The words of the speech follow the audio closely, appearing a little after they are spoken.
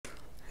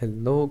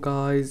Hello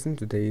guys, in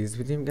today's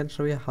video I'm gonna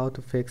show you how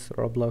to fix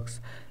Roblox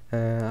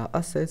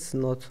assets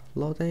not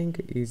loading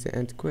easy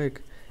and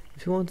quick.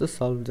 If you want to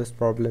solve this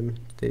problem, in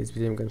today's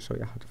video I'm gonna show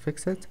you how to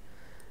fix it.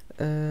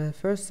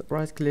 First,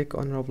 right click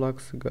on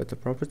Roblox, go to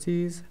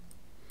properties,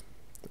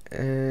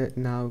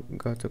 now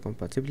go to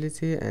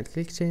compatibility and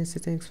click change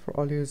settings for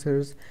all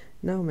users.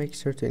 Now make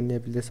sure to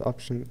enable this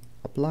option,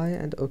 apply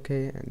and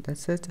OK, and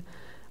that's it.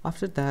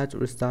 After that,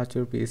 restart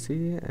your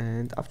PC,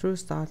 and after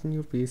restarting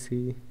your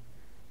PC,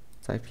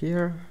 type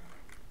here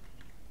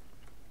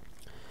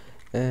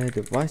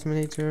device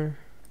manager.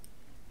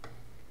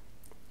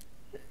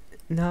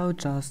 Now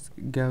just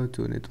go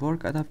to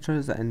network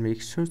adapters and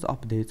make sure to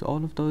update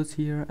all of those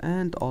here,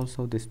 and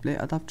also display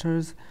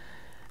adapters,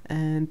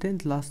 and then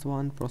the last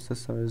one,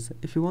 processors.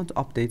 If you want to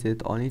update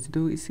it, all you need to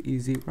do is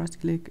easy, right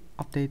click,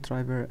 update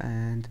driver,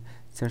 and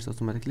search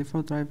automatically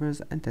for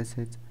drivers, and that's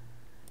it.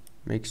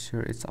 Make sure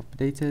it's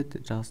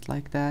updated just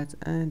like that,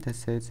 and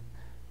that's it.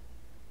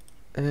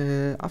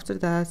 After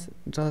that,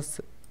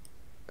 just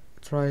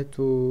try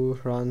to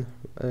run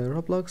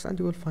Roblox and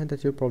you will find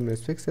that your problem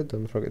is fixed.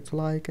 Don't forget to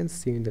like, and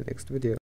see you in the next video.